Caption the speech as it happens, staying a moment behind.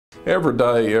Every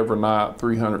day, every night,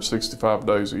 365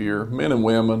 days a year, men and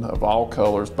women of all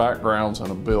colors, backgrounds,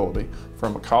 and ability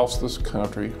from across this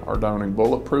country are donning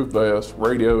bulletproof vests,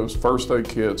 radios, first aid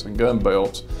kits, and gun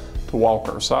belts to walk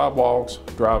our sidewalks,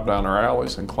 drive down our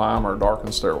alleys, and climb our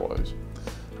darkened stairways.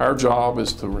 Our job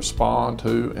is to respond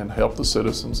to and help the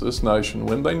citizens of this nation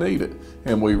when they need it,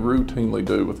 and we routinely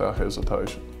do without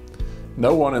hesitation.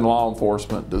 No one in law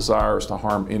enforcement desires to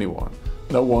harm anyone.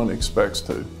 No one expects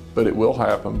to, but it will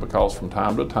happen because from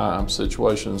time to time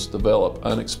situations develop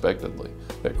unexpectedly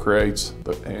that creates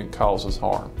and causes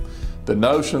harm. The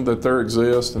notion that there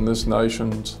exists in this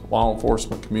nation's law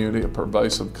enforcement community a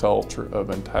pervasive culture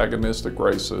of antagonistic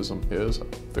racism is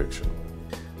fiction.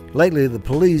 Lately, the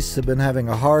police have been having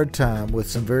a hard time with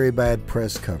some very bad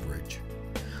press coverage.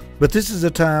 But this is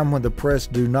a time when the press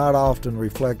do not often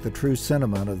reflect the true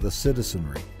sentiment of the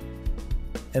citizenry.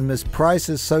 In Ms.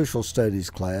 Price's social studies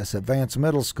class at Vance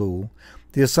Middle School,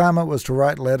 the assignment was to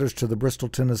write letters to the Bristol,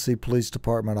 Tennessee Police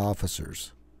Department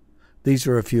officers. These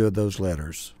are a few of those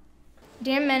letters.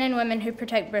 Dear men and women who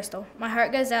protect Bristol, my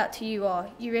heart goes out to you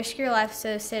all. You risk your life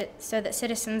so that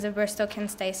citizens of Bristol can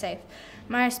stay safe.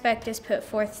 My respect is put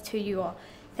forth to you all.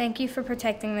 Thank you for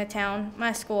protecting the town,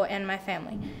 my school, and my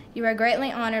family. You are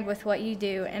greatly honored with what you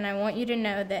do, and I want you to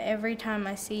know that every time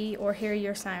I see or hear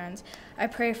your sirens, I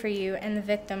pray for you and the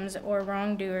victims or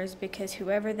wrongdoers, because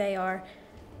whoever they are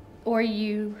or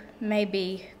you may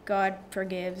be, God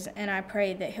forgives, and I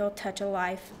pray that He'll touch a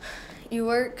life. You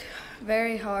work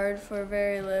very hard for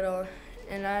very little,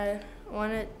 and I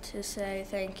wanted to say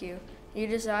thank you. You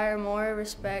desire more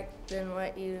respect than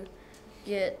what you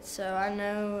get, so I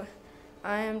know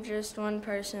I am just one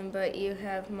person, but you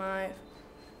have my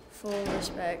full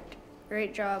respect.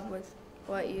 Great job with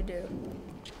what you do.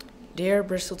 Dear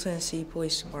Bristol, Tennessee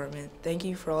Police Department, thank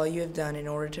you for all you have done in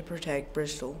order to protect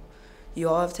Bristol. You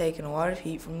all have taken a lot of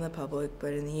heat from the public,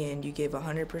 but in the end you gave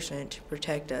 100% to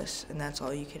protect us, and that's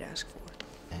all you could ask for.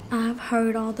 I've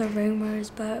heard all the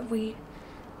rumors, but we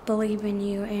believe in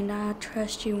you, and I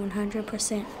trust you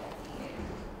 100%.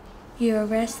 You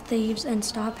arrest thieves and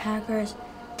stop hackers,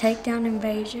 take down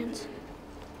invasions.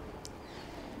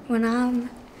 When I'm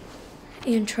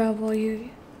in trouble,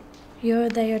 you're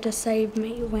there to save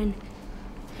me. When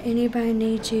anybody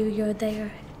needs you, you're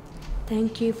there.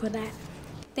 Thank you for that.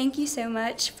 Thank you so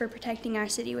much for protecting our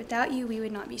city. Without you, we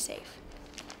would not be safe.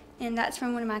 And that's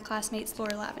from one of my classmates,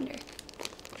 Laura Lavender.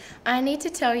 I need to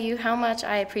tell you how much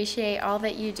I appreciate all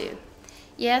that you do.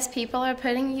 Yes, people are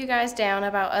putting you guys down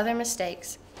about other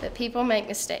mistakes, but people make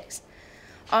mistakes.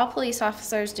 All police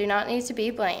officers do not need to be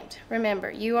blamed.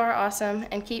 Remember, you are awesome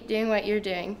and keep doing what you're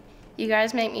doing. You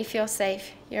guys make me feel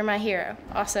safe. You're my hero.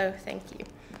 Also, thank you.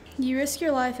 You risk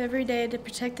your life every day to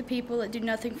protect the people that do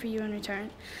nothing for you in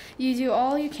return. You do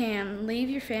all you can, leave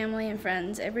your family and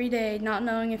friends every day not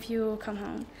knowing if you will come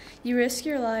home. You risk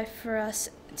your life for us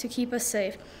to keep us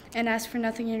safe and ask for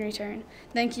nothing in return.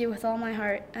 Thank you with all my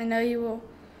heart. I know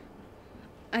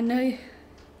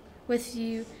with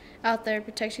you out there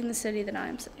protecting the city that I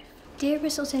am safe. Dear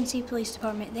Bristol, Tennessee Police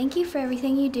Department, thank you for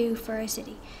everything you do for our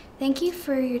city. Thank you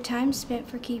for your time spent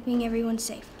for keeping everyone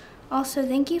safe. Also,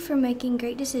 thank you for making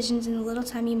great decisions in the little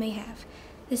time you may have.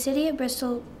 The city of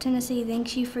Bristol, Tennessee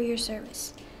thanks you for your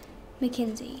service.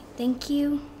 Mackenzie, thank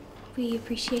you. We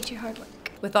appreciate your hard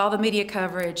work. With all the media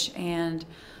coverage and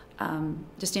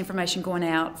just information going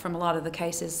out from a lot of the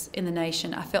cases in the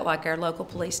nation, I felt like our local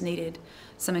police needed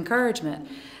some encouragement.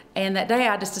 And that day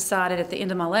I just decided at the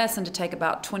end of my lesson to take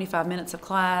about 25 minutes of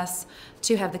class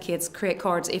to have the kids create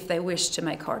cards if they wished to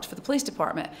make cards for the police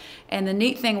department. And the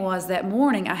neat thing was that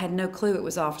morning I had no clue it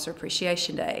was Officer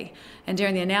Appreciation Day. And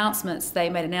during the announcements, they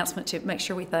made an announcement to make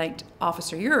sure we thanked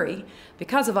Officer Uri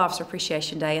because of Officer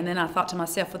Appreciation Day. And then I thought to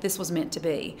myself, well, this was meant to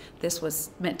be. This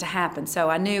was meant to happen. So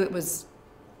I knew it was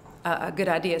a good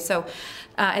idea. So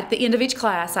at the end of each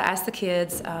class, I asked the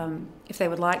kids if they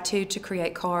would like to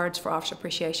create cards for Officer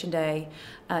Appreciation Day,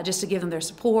 just to give them their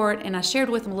support. And I shared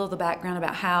with them a little of the background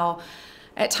about how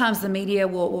at times the media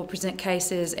will present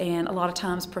cases, and a lot of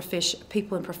times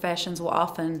people in professions will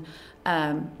often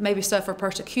maybe suffer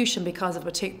persecution because of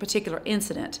a particular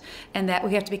incident, and that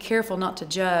we have to be careful not to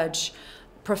judge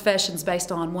professions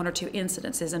based on one or two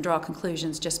incidences and draw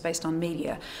conclusions just based on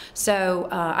media. So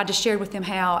I just shared with them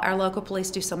how our local police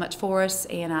do so much for us,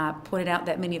 and I pointed out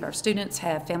that many of our students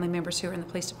have family members who are in the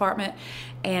police department,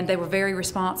 and they were very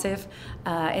responsive,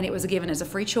 and it was given as a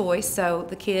free choice. So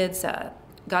the kids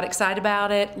got excited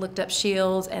about it, looked up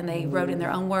shields, and they wrote in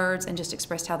their own words and just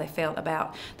expressed how they felt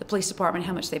about the police department and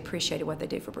how much they appreciated what they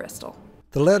do for Bristol.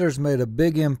 The letters made a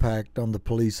big impact on the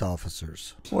police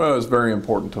officers. Well, it's very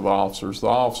important to the officers. The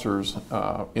officers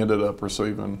ended up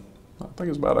receiving, I think it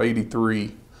was about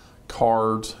 83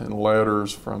 cards and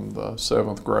letters from the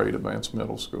 7th grade Advanced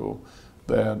Middle School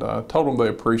that told them they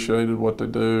appreciated what they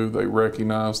do, they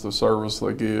recognize the service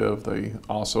they give, they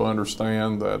also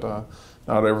understand that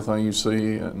not everything you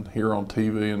see and hear on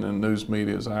TV and in news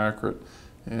media is accurate,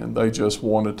 and they just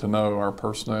wanted to know our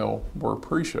personnel were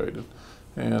appreciated.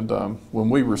 And when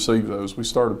we received those, we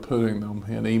started putting them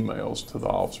in emails to the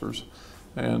officers,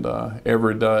 and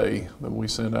every day that we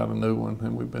send out a new one,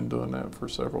 and we've been doing that for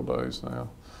several days now.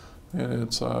 And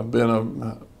it's been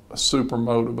a super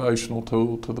motivational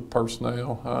tool to the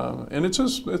personnel, and it's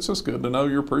just good to know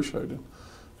you're appreciated.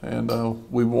 And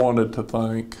we wanted to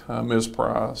thank Ms.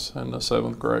 Price in the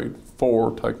 7th grade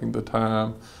for taking the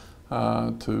time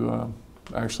to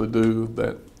actually do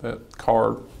that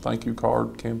card, thank you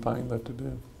card campaign that they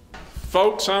did.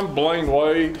 Folks, I'm Blaine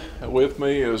Wade. With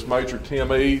me is Major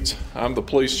Tim Eads. I'm the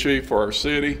police chief for our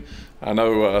city. I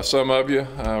know some of you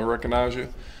recognize you.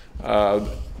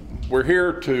 We're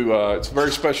here to, it's a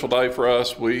very special day for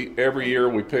us. Every year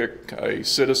we pick a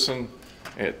citizen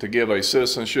to give a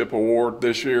citizenship award.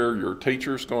 This year your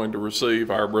teacher's going to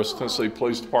receive our Bristol, Tennessee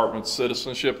Police Department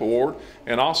Citizenship Award,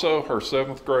 and also her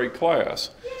 7th grade class.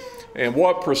 And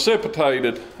what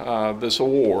precipitated this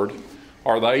award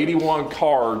are the 81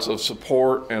 cards of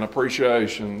support and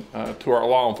appreciation to our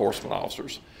law enforcement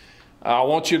officers. I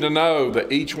want you to know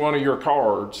that each one of your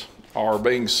cards are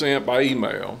being sent by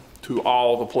email to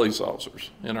all the police officers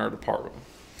in our department.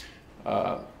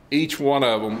 Each one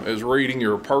of them is reading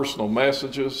your personal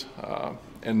messages,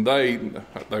 and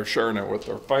they're sharing it with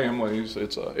their families.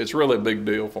 It's really a big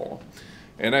deal for them.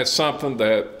 And that's something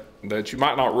that you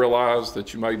might not realize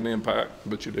that you made an impact,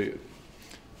 but you did.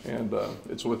 And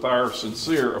it's with our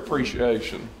sincere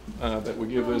appreciation that we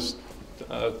give this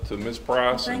to Ms.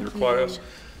 Price and your class.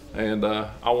 And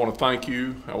I want to thank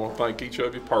you. I want to thank each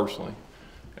of you personally.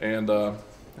 And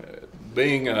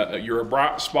you're a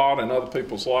bright spot in other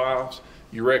people's lives.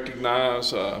 You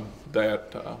recognize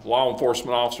that law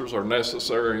enforcement officers are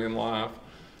necessary in life.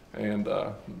 And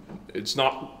it's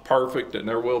not perfect, and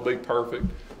never will be perfect.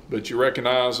 But you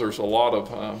recognize there's a lot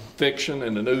of fiction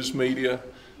in the news media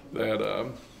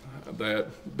that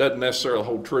doesn't necessarily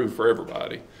hold true for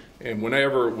everybody. And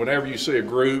whenever you see a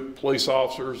group, police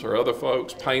officers or other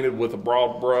folks, painted with a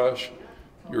broad brush,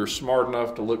 you're smart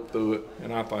enough to look through it,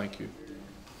 and I thank you.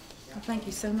 Well, thank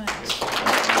you so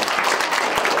much.